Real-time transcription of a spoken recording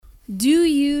Do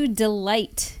you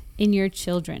delight in your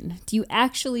children? Do you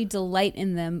actually delight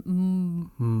in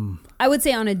them? I would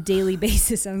say on a daily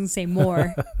basis. I was going to say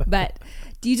more, but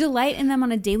do you delight in them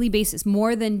on a daily basis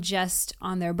more than just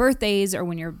on their birthdays or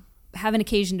when you're have an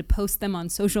occasion to post them on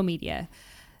social media?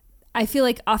 I feel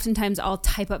like oftentimes I'll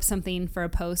type up something for a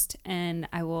post and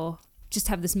I will just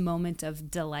have this moment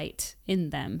of delight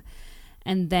in them.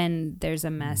 And then there's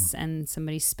a mess and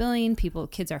somebody's spilling,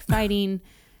 kids are fighting.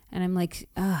 And I'm like,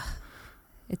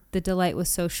 the delight was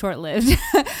so short-lived.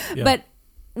 Yeah. But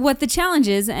what the challenge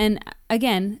is, and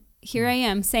again, here I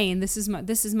am saying this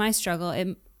is my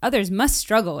struggle. Others must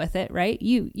struggle with it, right?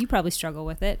 You probably struggle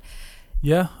with it.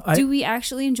 Yeah. Do we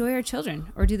actually enjoy our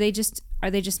children, or are they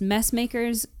just mess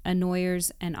makers,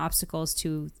 annoyers, and obstacles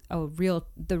to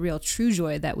the real true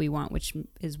joy that we want, which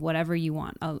is whatever you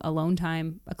want: alone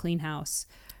time, a clean house,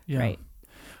 right?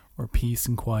 Or peace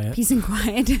and quiet. Peace and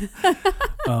quiet.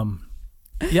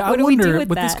 Yeah, I wonder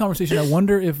with this conversation. I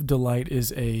wonder if delight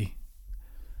is a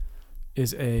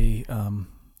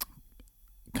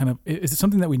kind of, is it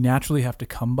something that we naturally have to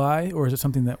come by, or is it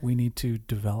something that we need to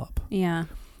develop? Yeah.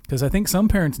 Because I think some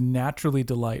parents naturally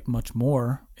delight much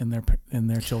more in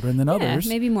their children than others.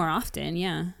 Maybe more often,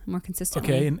 more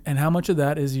consistently. Okay, and how much of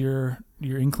that is your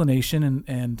inclination,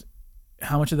 and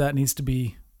how much of that needs to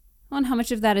be and how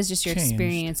much of that is just your changed?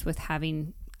 Experience with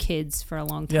having kids for a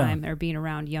long time or being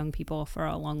around young people for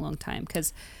a long, long time?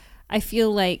 Because I feel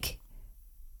like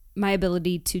my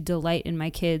ability to delight in my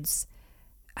kids,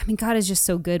 I mean, God is just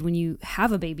so good when you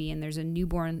have a baby and there's a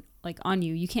newborn on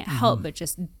you. You can't help but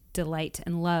just delight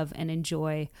and love and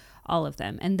enjoy all of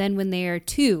them. And then when they are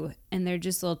 2 and they're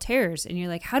just little terrors and you're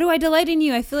like, how do I delight in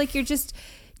you? I feel like you're just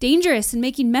dangerous and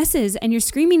making messes and you're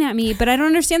screaming at me, but I don't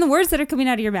understand the words that are coming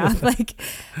out of your mouth.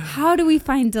 How do we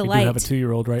find delight? You have a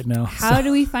 2-year-old right now. How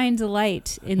do we find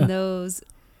delight in those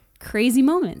crazy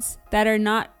moments that are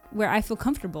not where I feel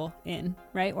comfortable in,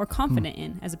 right? Or confident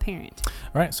in as a parent.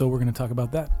 All right. So we're going to talk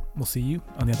about that. We'll see you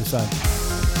on the other side.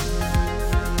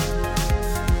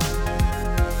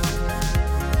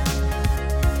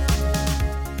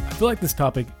 I feel like this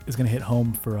topic is going to hit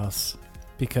home for us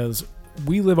because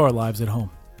we live our lives at home.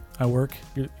 I work.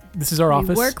 This is our office.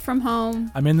 We work from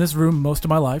home. I'm in this room most of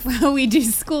my life. We do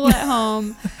school at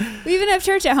home. We even have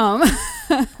church at home.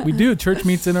 We do. Church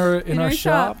meets in our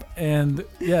shop. And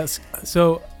yes,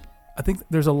 so I think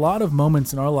there's a lot of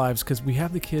moments in our lives because we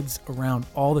have the kids around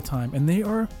all the time, and they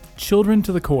are children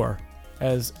to the core,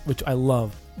 which I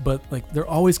love. But they're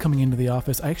always coming into the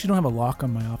office. I actually don't have a lock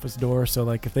on my office door, so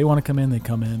if they want to come in, they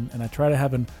come in, and I try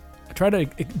to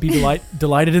be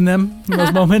delighted in them in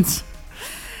those moments.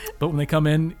 But when they come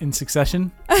in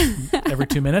succession, every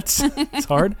 2 minutes, it's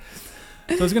hard.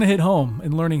 So it's going to hit home,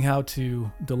 and learning how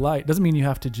to delight doesn't mean you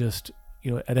have to just,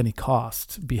 at any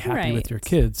cost, be happy with your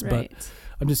kids. Right.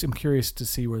 But I'm curious to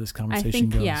see where this conversation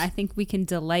goes. Yeah, I think we can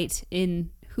delight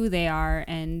in who they are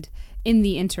and in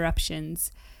the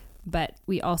interruptions, but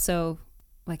we also,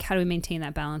 how do we maintain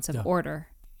that balance of order?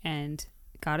 And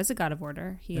God is a God of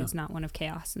order. He is not one of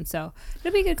chaos. And so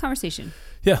it'll be a good conversation.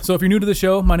 Yeah. So if you're new to the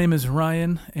show, my name is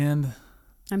Ryan and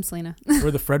I'm Selena.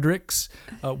 We're the Fredericks.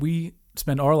 We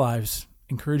spend our lives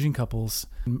encouraging couples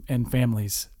and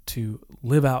families to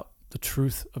live out the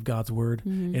truth of God's word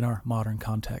in our modern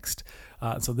context.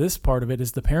 So this part of it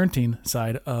is the parenting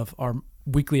side of our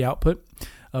weekly output.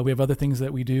 We have other things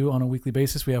that we do on a weekly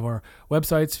basis. We have our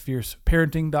websites,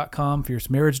 fierceparenting.com,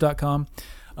 fiercemarriage.com.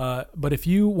 But if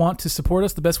you want to support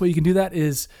us, the best way you can do that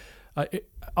is,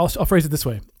 I'll phrase it this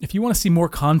way. If you want to see more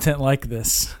content like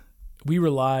this, we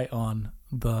rely on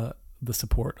the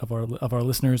support of our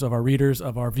listeners, of our readers,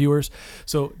 of our viewers.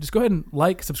 So just go ahead and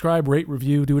subscribe, rate,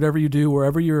 review, do whatever you do,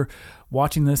 wherever you're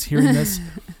watching this, hearing this.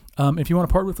 If you want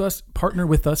to partner with us, go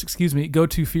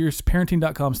to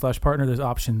fierceparenting.com/partner. There's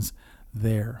options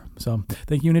there. So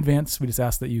thank you in advance. We just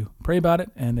ask that you pray about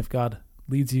it. And if God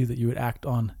leads you, that you would act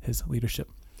on his leadership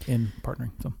in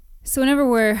partnering. So whenever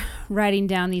we're writing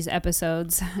down these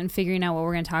episodes and figuring out what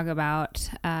we're going to talk about,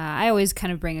 I always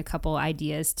kind of bring a couple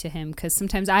ideas to him because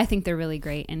sometimes I think they're really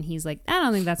great. And he's like, I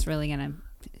don't think that's really going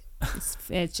to,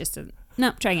 it's just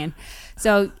no, try again.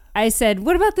 So I said,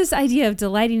 what about this idea of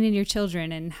delighting in your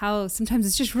children and how sometimes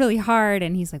it's just really hard?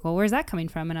 And he's like, well, where's that coming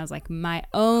from? And I was like, my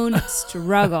own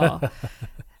struggle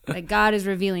that God is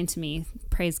revealing to me.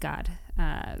 Praise God.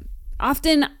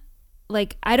 Often,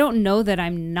 I don't know that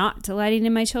I'm not delighting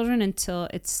in my children until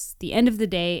it's the end of the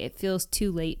day. It feels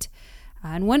too late.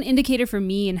 And one indicator for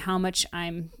me and how much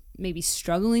I'm maybe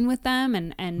struggling with them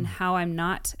and how I'm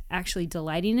not actually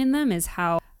delighting in them is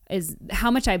how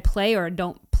much I play or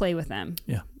don't play with them.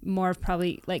 Yeah. More of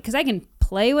probably because I can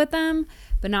play with them,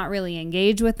 but not really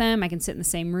engage with them. I can sit in the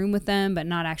same room with them, but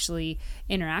not actually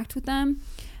interact with them.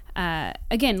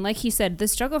 Again, like he said, the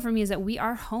struggle for me is that we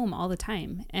are home all the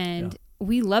time, and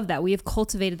we love that. We have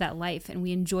cultivated that life, and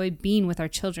we enjoy being with our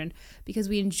children because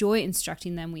we enjoy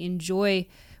instructing them. We enjoy,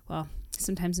 well,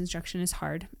 sometimes instruction is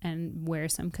hard and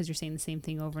wearisome because you're saying the same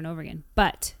thing over and over again,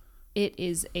 but it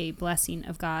is a blessing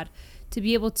of God to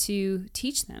be able to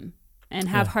teach them and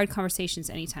have hard conversations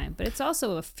anytime. But it's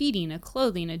also a feeding, a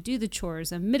clothing, a do the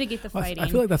chores, a mitigate the fighting. I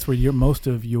feel like that's where most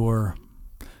of your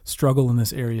struggle in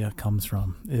this area comes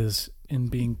from, is in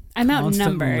being I'm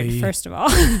outnumbered, first of all.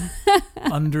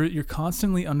 You're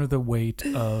constantly under the weight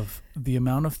of the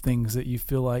amount of things that you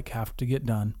feel like have to get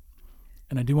done.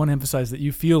 And I do want to emphasize that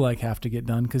you feel like have to get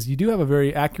done, because you do have a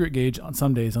very accurate gauge on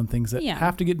some days on things that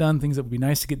have to get done, things that would be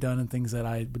nice to get done, and things that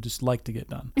I would just like to get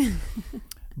done.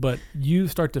 But you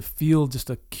start to feel just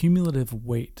accumulating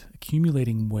weight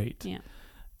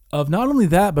of not only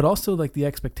that, but also like the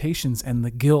expectations and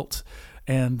the guilt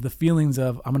and the feelings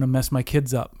of, I'm going to mess my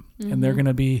kids up and they're going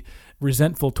to be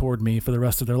resentful toward me for the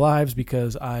rest of their lives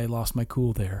because I lost my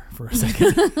cool there for a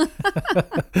second.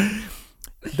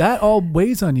 That all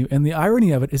weighs on you. And the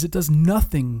irony of it is it does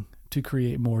nothing to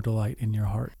create more delight in your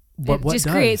heart. But it just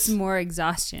creates more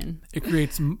exhaustion. It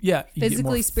creates,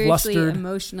 physically, spiritually,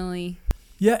 emotionally.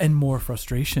 Yeah, and more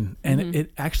frustration. And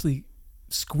it actually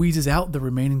squeezes out the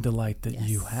remaining delight that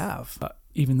you have.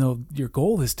 Even though your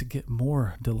goal is to get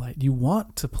more delight. You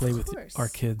want to play with our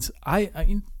kids.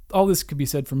 I all this could be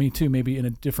said for me too, maybe in a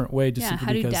different way. Just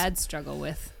how do dads struggle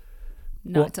with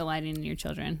not delighting in your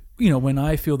children? When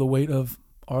I feel the weight of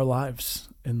our lives,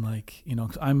 and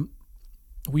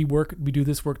we do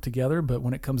this work together, but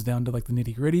when it comes down to like the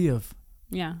nitty gritty of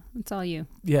it's all you.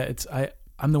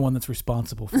 I'm the one that's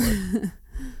responsible for it.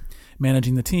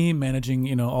 Managing the team,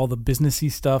 managing all the businessy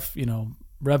stuff,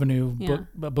 revenue,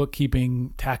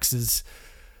 bookkeeping, taxes,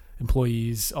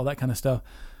 employees, all that kind of stuff.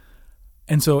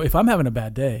 And so if I'm having a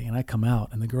bad day and I come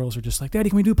out and the girls are just like, Daddy,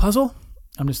 can we do a puzzle?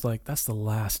 I'm just like, that's the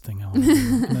last thing I want to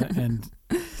do. And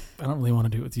I don't really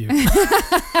want to do it with you.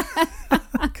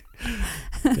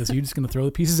 Because you're just going to throw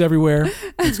the pieces everywhere.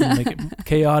 It's going to make it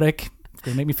chaotic. It's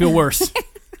going to make me feel worse.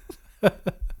 But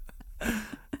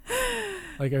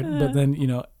then,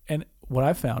 and what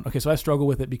I found, so I struggle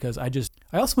with it because I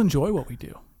also enjoy what we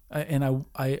do.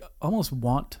 I almost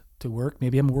want to work.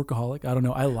 Maybe I'm a workaholic. I don't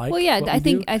know. I like. Well, I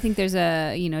think there's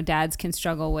dads can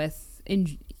struggle with.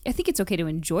 I think it's okay to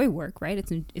enjoy work, right?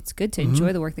 It's good to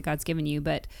enjoy the work that God's given you,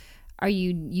 but are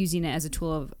you using it as a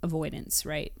tool of avoidance,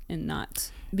 right? And not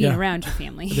being around your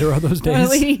family. There are those days.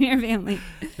 Or leading your family.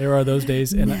 There are those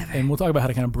days, and we'll talk about how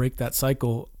to kind of break that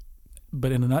cycle.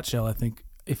 But in a nutshell, I think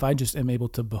if I just am able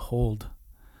to behold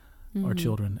our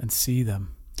children and see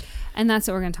them. And that's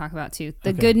what we're going to talk about too.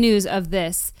 The good news of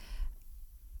this,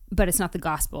 but it's not the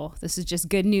gospel. This is just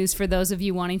good news for those of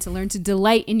you wanting to learn to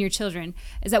delight in your children,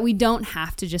 is that we don't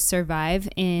have to just survive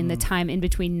in the time in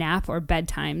between nap or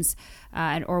bedtimes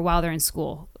or while they're in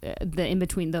school, the in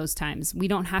between those times. We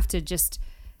don't have to just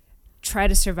try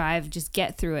to survive, just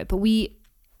get through it. But we,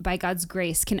 by God's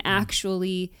grace, can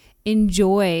actually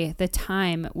enjoy the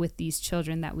time with these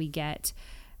children that we get.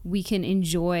 We can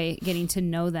enjoy getting to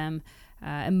know them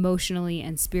emotionally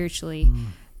and spiritually.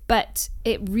 But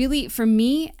it really, for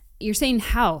me, you're saying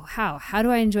how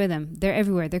do I enjoy them? They're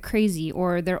everywhere. They're crazy,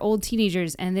 or they're old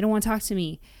teenagers and they don't want to talk to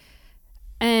me.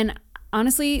 And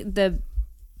honestly, the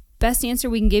best answer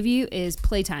we can give you is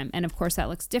playtime. And of course that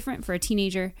looks different for a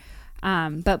teenager.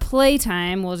 But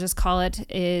playtime, we'll just call it,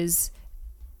 is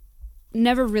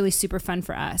never really super fun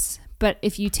for us. But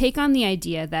if you take on the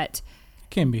idea that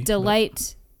can be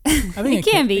delight, I think it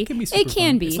can be. It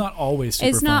can be. It's not always super fun.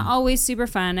 It's not always super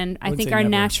fun. And I think our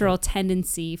natural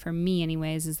tendency, for me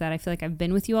anyways, is that I feel like I've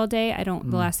been with you all day.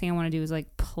 The last thing I want to do is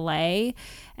like play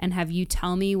and have you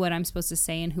tell me what I'm supposed to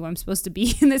say and who I'm supposed to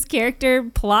be in this character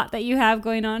plot that you have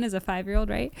going on as a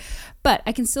 5-year-old, right? But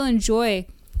I can still enjoy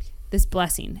this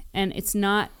blessing. And it's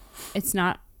not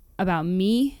about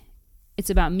me. It's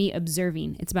about me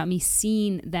observing. It's about me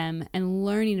seeing them and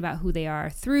learning about who they are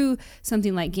through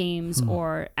something like games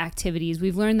or activities.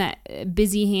 We've learned that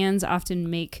busy hands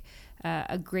often make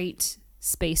a great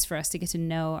space for us to get to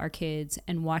know our kids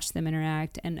and watch them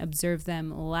interact and observe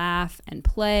them laugh and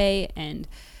play and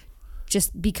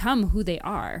just become who they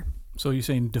are. So you're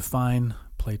saying define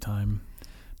playtime,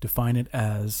 define it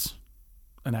as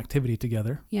an activity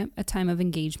together. Yep, a time of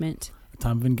engagement.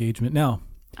 Now,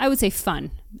 I would say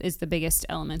fun is the biggest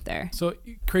element there. So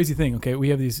crazy thing. Okay. We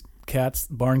have these cats,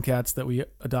 barn cats that we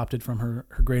adopted from her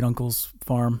great uncle's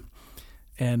farm.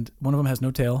 And one of them has no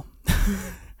tail.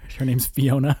 Her name's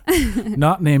Fiona,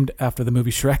 not named after the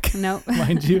movie Shrek, Nope.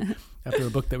 mind you, after a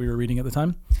book that we were reading at the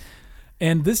time.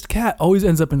 And this cat always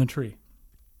ends up in the tree.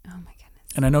 Oh my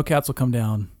goodness. And I know cats will come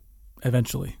down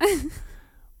eventually.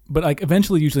 But like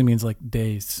eventually usually means like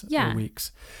days or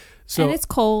weeks. So and it's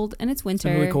cold and it's winter.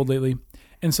 It's been really cold lately.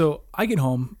 And so I get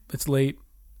home, it's late.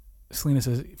 Selena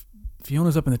says,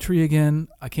 Fiona's up in the tree again.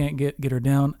 I can't get her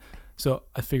down. So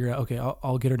I figure out, okay,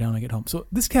 I'll get her down when I get home. So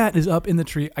this cat is up in the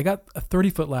tree. I got a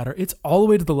 30-foot ladder. It's all the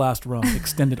way to the last rung,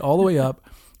 extended all the way up.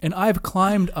 And I've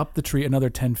climbed up the tree another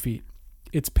 10 feet.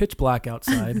 It's pitch black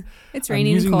outside. It's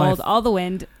raining and cold, all the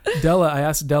wind. I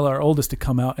asked Della, our oldest, to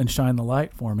come out and shine the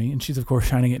light for me. And she's, of course,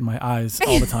 shining it in my eyes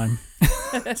all the time.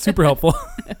 Super helpful.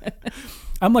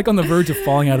 I'm like on the verge of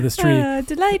falling out of this tree.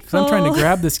 Delightful. So I'm trying to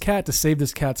grab this cat to save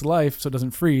this cat's life so it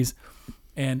doesn't freeze.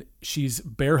 And she's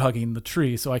bear hugging the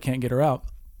tree so I can't get her out.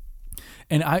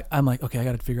 And I'm like, okay, I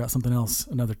got to figure out something else,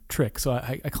 another trick. So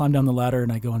I climb down the ladder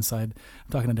and I go inside.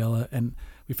 I'm talking to Della and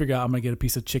we figure out I'm going to get a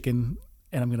piece of chicken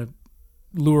and I'm going to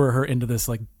lure her into this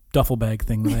like duffel bag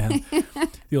thing that I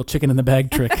have. The old chicken in the bag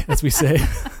trick, as we say.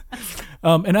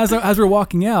 And as we're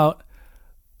walking out,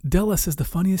 Della says the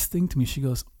funniest thing to me. She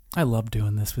goes, I love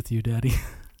doing this with you, Daddy.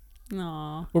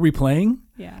 Aww. Were we playing?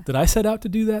 Yeah. Did I set out to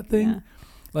do that thing? Yeah.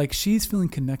 Like she's feeling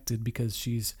connected because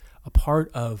she's a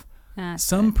part of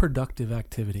some productive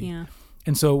activity. Yeah.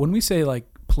 And so when we say like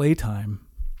playtime,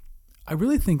 I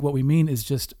really think what we mean is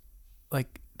just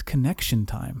like connection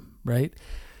time, right?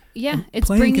 Yeah. And it's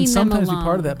playing bringing can sometimes them along. be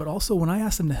part of that, but also when I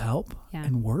ask them to help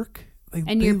and work,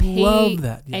 and they you're love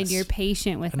that. Yes. And you're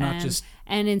patient with and them not just,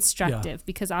 and instructive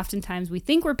because oftentimes we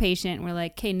think we're patient. We're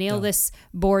like, okay, nail this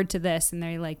board to this. And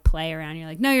they like play around. You're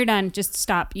like, no, you're done. Just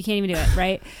stop. You can't even do it.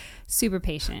 Right. Super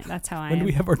patient. That's how I am. When do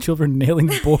we have our children nailing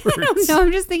boards? I don't know.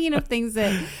 I'm just thinking of things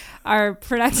that are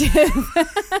productive.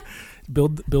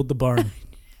 Build the barn.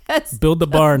 Build the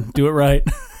barn. Do it right.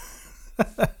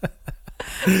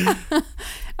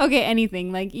 Okay,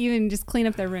 anything. Like even just clean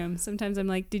up their room. Sometimes I'm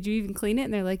like, did you even clean it?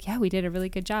 And they're like, yeah, we did a really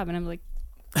good job. And I'm like,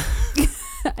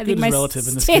 I think my relative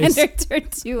in this standards are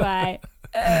too high.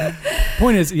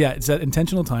 Point is, it's that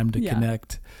intentional time to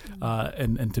connect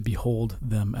and to behold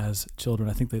them as children.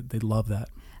 I think that they love that.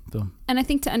 So. And I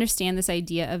think to understand this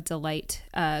idea of delight,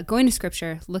 going to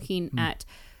scripture, looking at,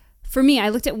 for me, I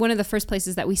looked at one of the first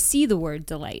places that we see the word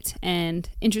delight. And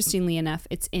interestingly enough,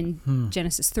 it's in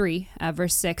Genesis 3,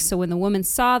 verse 6. So when the woman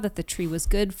saw that the tree was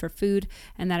good for food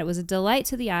and that it was a delight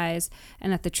to the eyes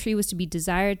and that the tree was to be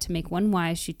desired to make one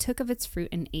wise, she took of its fruit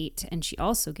and ate. And she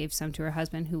also gave some to her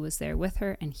husband who was there with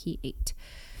her, and he ate.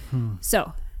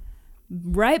 So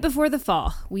right before the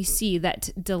fall, we see that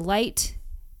delight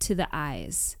to the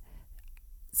eyes.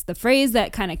 It's the phrase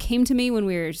that kind of came to me when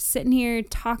we were sitting here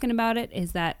talking about it,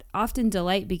 is that often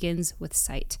delight begins with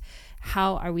sight.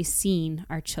 How are we seeing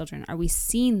our children? Are we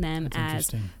seeing them as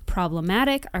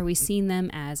problematic? Are we seeing them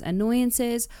as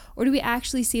annoyances? Or do we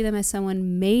actually see them as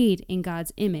someone made in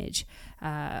God's image?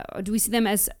 Or do we see them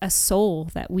as a soul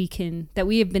that we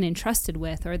have been entrusted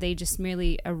with? Or are they just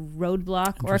merely a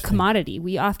roadblock or a commodity?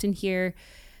 We often hear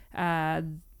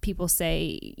people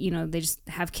say, they just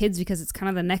have kids because it's kind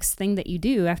of the next thing that you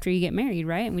do after you get married,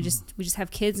 right? And we just have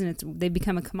kids and they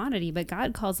become a commodity, but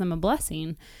God calls them a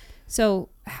blessing. So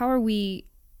how are we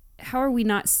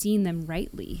not seeing them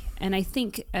rightly? And I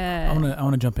think I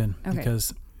want to jump in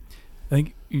because I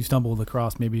think you stumbled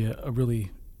across maybe a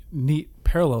really neat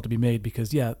parallel to be made,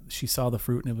 because she saw the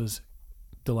fruit and it was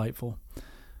delightful.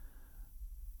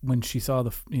 When she saw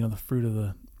the fruit of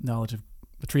the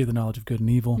tree of the knowledge of good and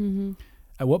evil,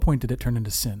 at what point did it turn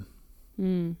into sin?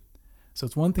 So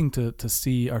it's one thing to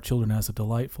see our children as a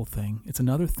delightful thing. It's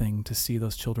another thing to see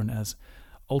those children as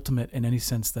ultimate in any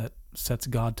sense that sets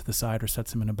God to the side or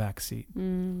sets him in a back seat.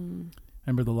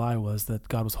 Remember, the lie was that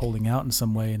God was holding out in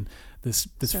some way, and this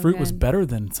fruit was better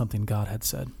than something God had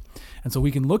said. And so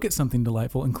we can look at something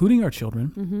delightful, including our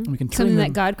children, and we can turn something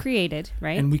that God created,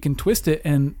 right? And we can twist it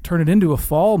and turn it into a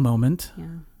fall moment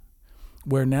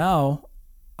where now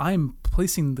I'm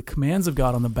placing the commands of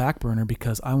God on the back burner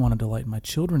because I want to delight in my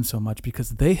children so much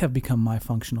because they have become my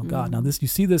functional God. Now, you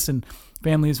see this in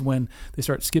families when they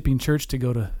start skipping church to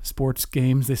go to sports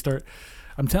games. They start,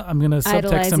 I'm going to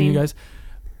subtext some of you guys.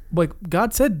 Like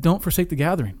God said, don't forsake the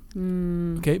gathering.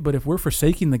 Okay. But if we're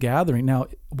forsaking the gathering now,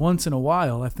 once in a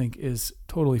while, I think is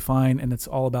totally fine. And it's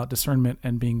all about discernment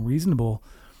and being reasonable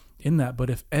in that. But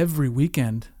if every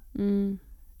weekend,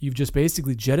 you've just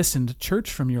basically jettisoned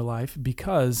church from your life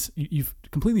because you've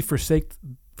completely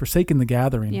forsaken the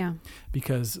gathering. Yeah.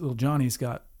 Because little Johnny's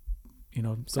got, the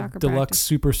deluxe practice.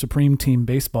 super supreme team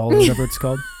baseball or whatever it's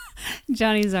called.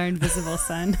 Johnny's our invisible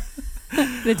son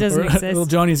that doesn't Or, exist. Little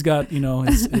Johnny's got,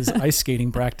 his ice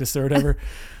skating practice or whatever.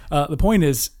 The point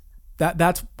is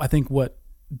that's, I think,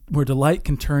 where delight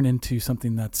can turn into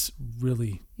something that's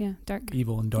really dark.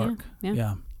 evil and dark.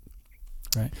 Yeah.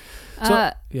 Right.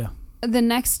 So, The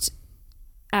next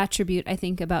attribute, I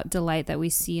think, about delight that we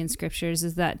see in scriptures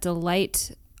is that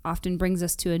delight often brings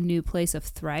us to a new place of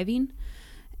thriving.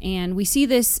 And we see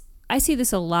this, I see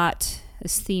this a lot,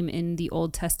 this theme in the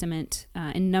Old Testament.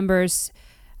 In Numbers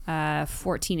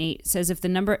 14:8 says, if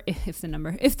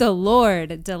the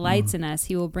Lord delights in us,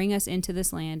 he will bring us into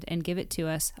this land and give it to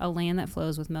us, a land that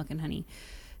flows with milk and honey.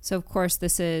 So, of course,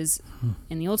 this is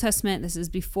in the Old Testament. This is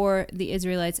before the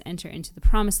Israelites enter into the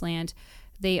Promised Land.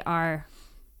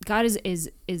 God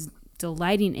is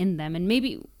delighting in them, and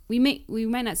maybe we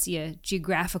might not see a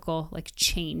geographical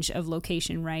change of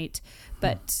location, right?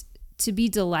 But to be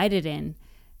delighted in,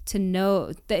 to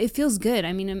know that it feels good.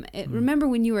 I mean, remember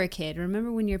when you were a kid?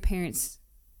 Remember when your parents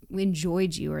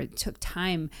enjoyed you or took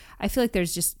time? I feel like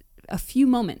there's just a few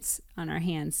moments on our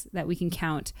hands that we can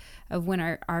count of when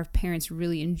our parents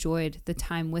really enjoyed the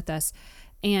time with us,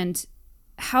 and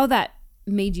how that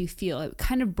made you feel. It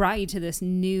kind of brought you to this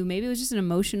new, maybe it was just an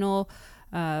emotional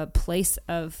place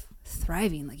of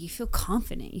thriving. Like you feel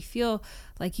confident, you feel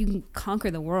like you can conquer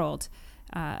the world.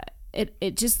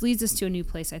 It just leads us to a new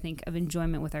place, I think, of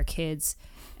enjoyment with our kids,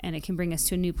 and it can bring us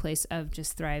to a new place of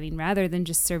just thriving rather than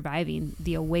just surviving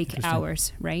the awake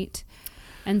hours, right?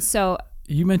 And so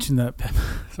you mentioned that.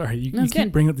 Sorry, you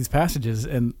keep bringing up these passages,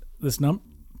 and this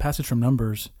passage from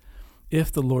Numbers.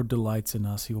 If the Lord delights in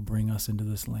us, he will bring us into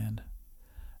this land.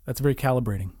 That's very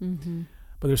calibrating. Mm-hmm.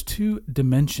 But there's two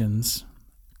dimensions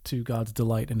to God's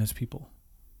delight in his people,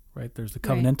 right? There's the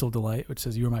covenantal delight, which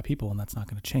says, you are my people, and that's not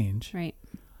going to change. Right.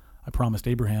 I promised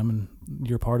Abraham, and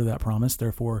you're part of that promise.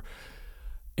 Therefore,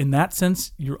 in that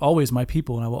sense, you're always my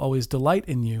people, and I will always delight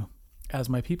in you as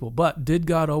my people. But did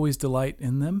God always delight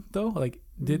in them, though? Like,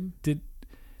 did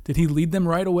he lead them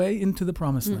right away into the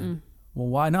promised land? Well,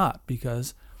 why not?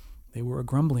 Because they were a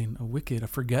grumbling, a wicked, a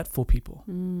forgetful people.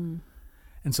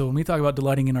 And so when we talk about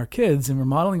delighting in our kids and we're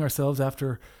modeling ourselves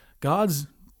after God's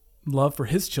love for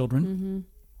his children,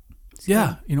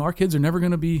 our kids are never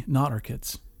going to be not our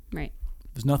kids. Right.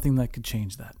 There's nothing that could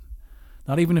change that.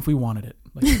 Not even if we wanted it.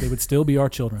 Like, they would still be our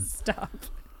children. Stop.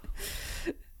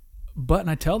 And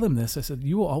I tell them this. I said,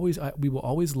 we will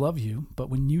always love you, but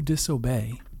when you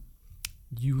disobey,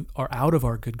 you are out of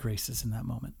our good graces in that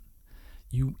moment.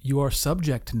 You are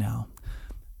subject now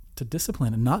to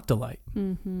discipline and not delight.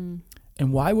 Mm-hmm.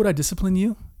 And why would I discipline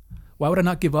you? Why would I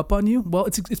not give up on you? Well,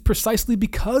 it's precisely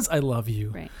because I love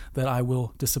you that I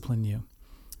will discipline you.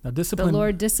 Now, discipline. The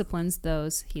Lord disciplines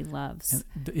those he loves.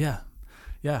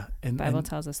 And Bible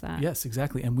tells us that. Yes,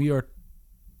 exactly. And we are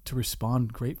to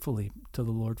respond gratefully to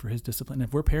the Lord for his discipline. And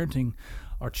if we're parenting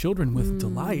our children with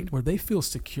delight, where they feel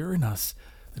secure in us,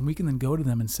 then we can then go to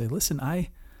them and say, listen, I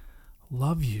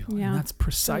love you. Yeah. And that's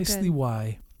precisely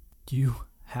why you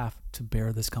have to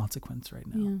bear this consequence right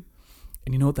now. Yeah.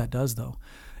 And you know what that does, though,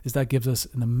 is that gives us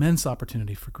an immense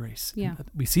opportunity for grace. Yeah.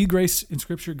 We see grace in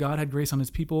Scripture. God had grace on his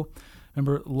people.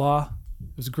 Remember, law,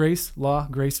 it was grace, law,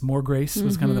 grace, more grace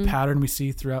was kind of the pattern we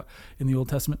see throughout in the Old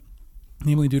Testament,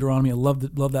 namely Deuteronomy. I love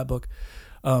that book.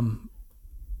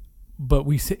 But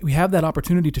we have that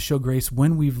opportunity to show grace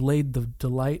when we've laid the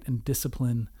delight and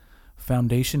discipline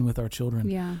foundation with our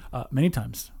children. Many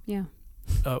times. Yeah.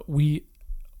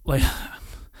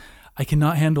 I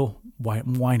cannot handle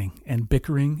whining and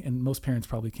bickering, and most parents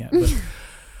probably can't, but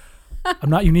I'm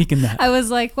not unique in that. I was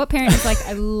like, what parent is like,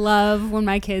 I love when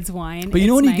my kids whine. But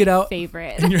when you get out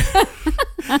favorite. And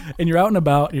you're out and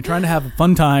about, and you're trying to have a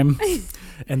fun time,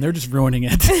 and they're just ruining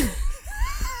it.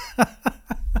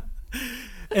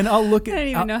 And I'll look at, I don't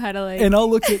even know how to and I'll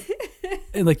look at,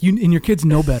 and and your kids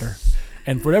know better.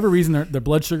 And for whatever reason, their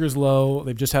blood sugar's low.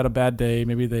 They've just had a bad day.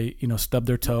 Maybe they, stubbed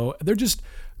their toe. They're just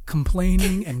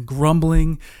complaining and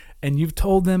grumbling. And you've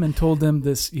told them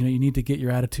this, you need to get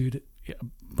your attitude,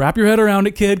 wrap your head around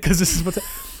it, kid, because this is what's.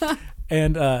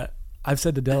 And I've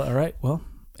said to Della, all right, well,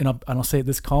 and I'll say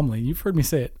this calmly. You've heard me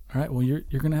say it. All right, well, you're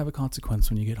going to have a consequence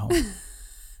when you get home.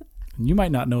 And you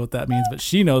might not know what that means, but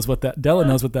she knows Della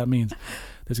knows what that means.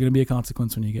 There's going to be a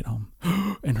consequence when you get home.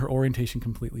 And her orientation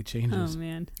completely changes. Oh,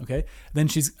 man. Okay? Then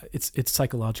it's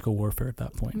psychological warfare at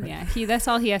that point, right? Yeah, that's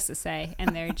all he has to say.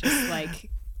 And they're just like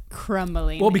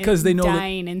crumbling. Well, because they know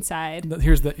dying inside.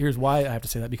 Here's why I have to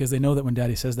say that, because they know that when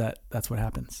Daddy says that, that's what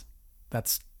happens.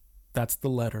 That's the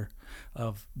letter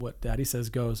of what Daddy says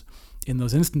goes in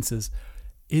those instances,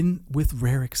 with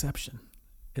rare exception.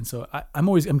 And so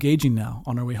I'm gauging now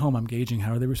on our way home. I'm gauging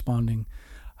how are they responding,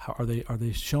 How are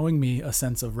they showing me a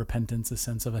sense of repentance, a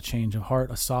sense of a change of heart,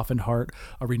 a softened heart,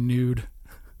 a renewed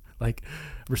like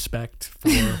respect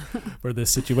for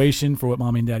this situation, for what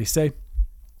mommy and daddy say?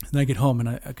 And then I get home and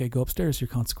I go upstairs. Your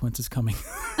consequence is coming.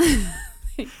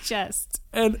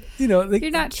 And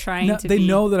you're not trying to. They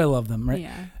know that I love them, right?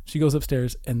 Yeah. She goes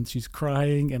upstairs and she's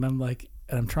crying, and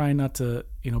I'm trying not to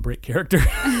break character.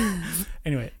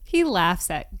 Anyway, he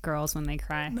laughs at girls when they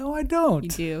cry. No, I don't. You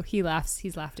do. He laughs.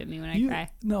 He's laughed at me when I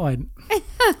cry. No, I.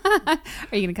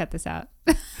 Are you gonna cut this out?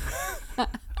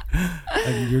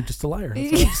 You're just a liar.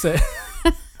 That's what I'm saying.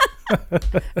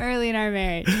 Early in our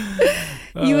marriage,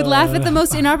 you would laugh at the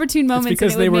most inopportune moments. It's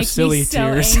because they were silly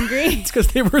tears. So angry. It's because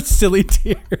they were silly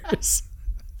tears.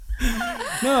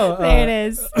 No, there it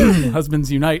is.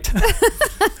 Husbands unite.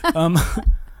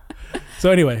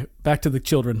 So anyway, back to the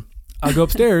children. I'll go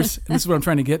upstairs, and this is what I'm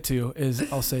trying to get to.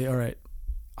 Is I'll say, all right,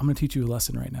 I'm going to teach you a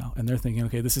lesson right now, and they're thinking,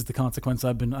 okay, this is the consequence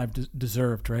I've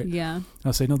deserved, right? Yeah.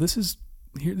 I'll say, no, this is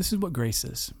what grace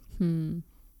is.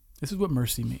 This is what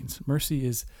mercy means. Mercy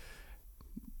is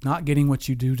not getting what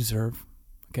you do deserve.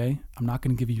 Okay, I'm not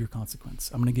going to give you your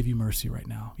consequence. I'm going to give you mercy right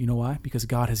now. You know why? Because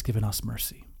God has given us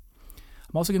mercy.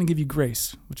 I'm also going to give you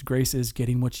grace, which grace is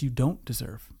getting what you don't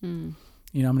deserve. I'm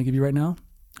going to give you right now.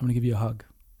 I'm going to give you a hug,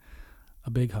 a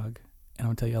big hug. And I'm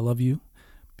going to tell you I love you,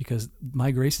 because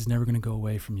my grace is never going to go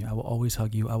away from you. I will always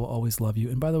hug you. I will always love you.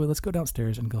 And by the way, let's go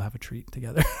downstairs and go have a treat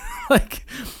together.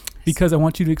 Because I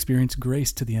want you to experience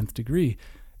grace to the nth degree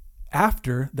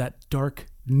after that dark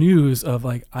news of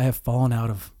I have fallen out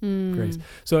of grace.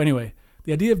 So anyway,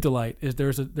 the idea of delight is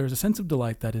there's a sense of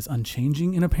delight that is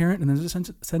unchanging in a parent, and there's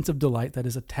a sense of delight that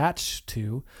is attached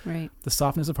to the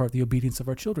softness of heart, the obedience of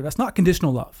our children. That's not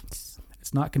conditional love.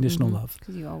 It's not conditional love.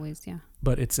 Because you always,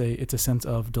 But it's a sense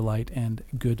of delight and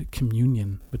good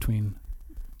communion between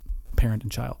parent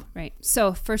and child. Right.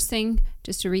 So first thing,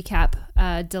 just to recap,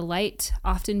 delight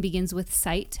often begins with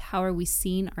sight. How are we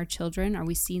seeing our children? Are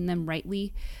we seeing them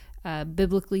rightly,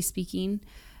 biblically speaking?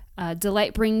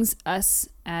 Delight brings us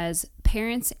as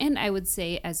parents, and I would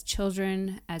say as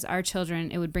children, as our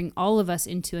children, it would bring all of us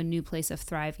into a new place of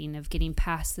thriving, of getting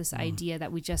past this idea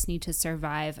that we just need to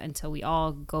survive until we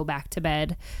all go back to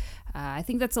bed. I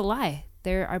think that's a lie.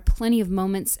 There are plenty of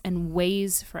moments and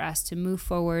ways for us to move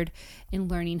forward in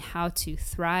learning how to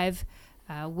thrive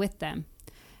with them.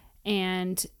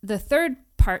 And the third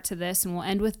part to this, and we'll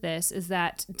end with this, is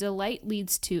that delight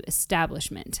leads to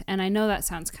establishment. And I know that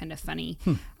sounds kind of funny.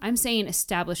 I'm saying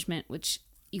establishment, which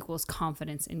equals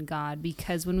confidence in God,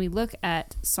 because when we look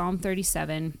at Psalm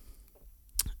 37,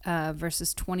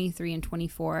 verses 23 and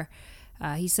 24,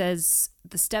 he says,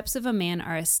 "The steps of a man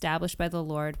are established by the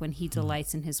Lord when he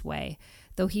delights in his way.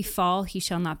 Though he fall, he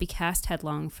shall not be cast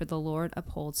headlong, for the Lord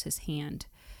upholds his hand."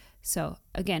 So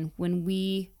again, when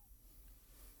we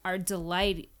are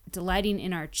delighting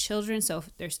in our children, so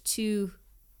there's two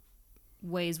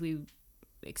ways we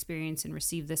experience and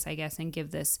receive this, I guess, and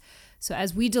give this. So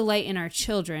as we delight in our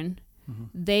children,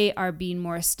 they are being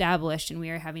more established, and we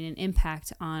are having an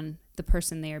impact on the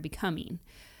person they are becoming.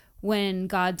 When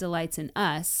God delights in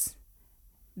us,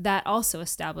 that also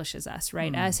establishes us,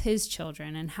 right, as his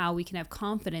children, and how we can have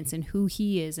confidence in who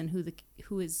he is and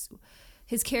who is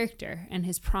his character and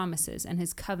his promises and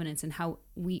his covenants, and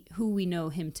who we know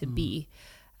him to be.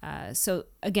 So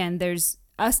again, there's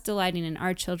us delighting in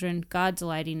our children, God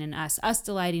delighting in us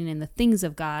delighting in the things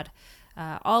of God,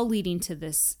 all leading to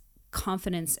this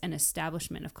confidence and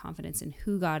establishment of confidence in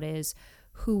who God is,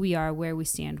 who we are, where we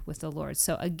stand with the Lord.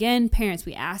 So again, parents,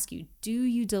 we ask you, do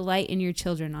you delight in your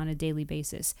children on a daily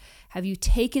basis? Have you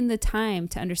taken the time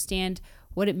to understand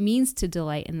what it means to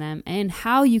delight in them and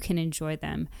how you can enjoy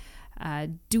them?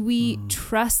 Do we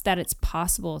trust that it's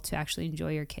possible to actually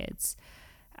enjoy your kids?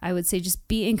 I would say just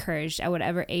be encouraged at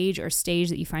whatever age or stage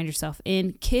that you find yourself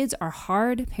in. Kids are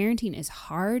hard. Parenting is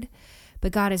hard,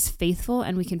 but God is faithful,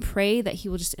 and we can pray that he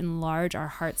will just enlarge our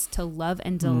hearts to love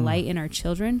and delight in our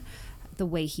children the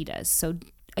way he does. So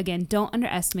again, don't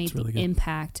underestimate the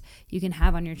impact you can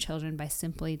have on your children by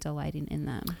simply delighting in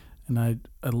them. And I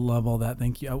love all that.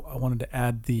 Thank you. I wanted to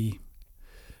add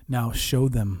now show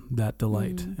them that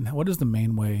delight. And what is the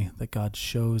main way that God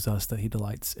shows us that he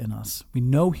delights in us? We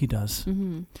know he does.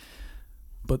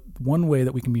 But one way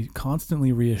that we can be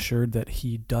constantly reassured that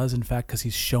he does, in fact, because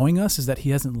he's showing us, is that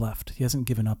he hasn't left. He hasn't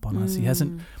given up on us. He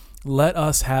hasn't let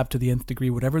us have to the nth degree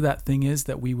whatever that thing is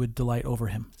that we would delight over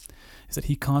him. Is that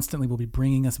he constantly will be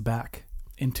bringing us back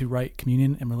into right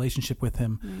communion and relationship with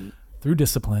him through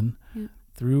discipline,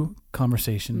 through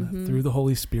conversation, through the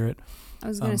Holy Spirit. I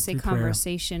was going to say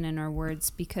conversation in our words,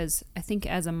 because I think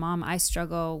as a mom, I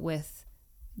struggle with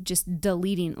just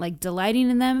deleting, like delighting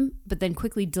in them, but then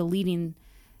quickly deleting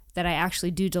that I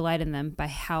actually do delight in them by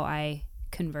how I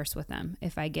converse with them.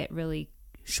 If I get really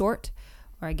short,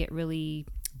 or I get really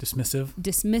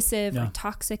dismissive Yeah. or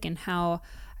toxic in how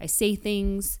I say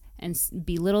things and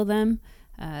belittle them,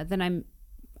 then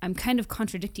I'm kind of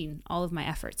contradicting all of my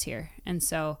efforts here. And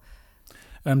so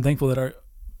I'm thankful that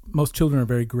most children are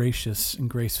very gracious and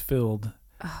grace-filled,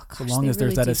 so long as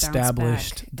there's that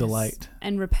established delight.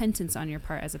 And repentance on your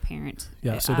part as a parent,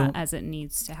 as it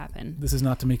needs to happen. This is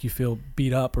not to make you feel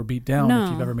beat up or beat down if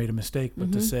you've ever made a mistake,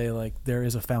 but to say, like, there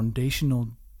is a foundational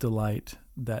delight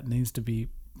that needs to be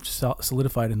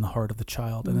solidified in the heart of the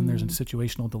child, and then there's a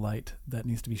situational delight that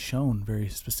needs to be shown very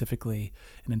specifically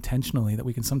and intentionally, that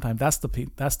we can sometimes, that's the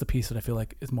piece that I feel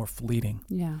like is more fleeting.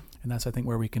 Yeah. And that's, I think,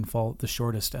 where we can fall the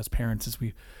shortest as parents, is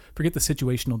we forget the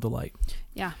situational delight.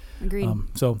 Yeah, agreed.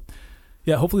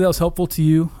 Hopefully that was helpful to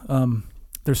you.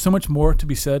 There's so much more to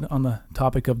be said on the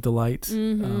topic of delight. I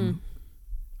don't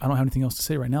have anything else to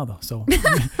say right now, though. So do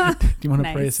you want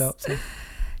to pray us out? So.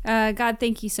 God,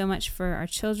 thank you so much for our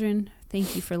children.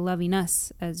 Thank you for loving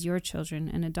us as your children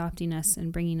and adopting us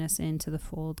and bringing us into the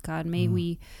fold. God, may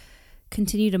we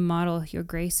continue to model your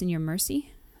grace and your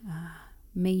mercy.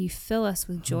 May you fill us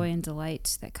with joy and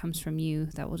delight that comes from you,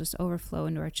 that will just overflow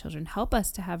into our children. Help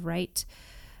us to have right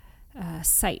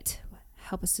sight.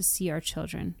 Help us to see our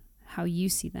children how you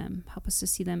see them. Help us to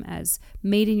see them as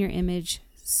made in your image,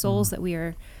 souls that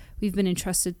we've been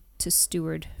entrusted to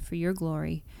steward for your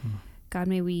glory. God,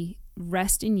 may we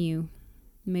rest in you.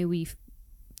 May we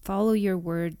follow your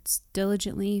words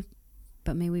diligently,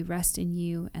 but may we rest in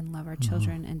you and love our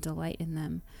children and delight in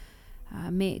them.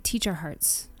 May it teach our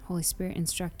hearts. Holy Spirit,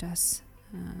 instruct us,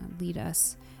 lead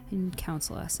us, and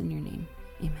counsel us in your name.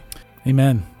 Amen.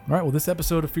 Amen. All right. Well, this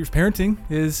episode of Fierce Parenting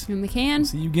is In the can.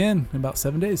 See you again in about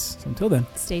 7 days. So until then,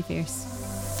 Stay fierce.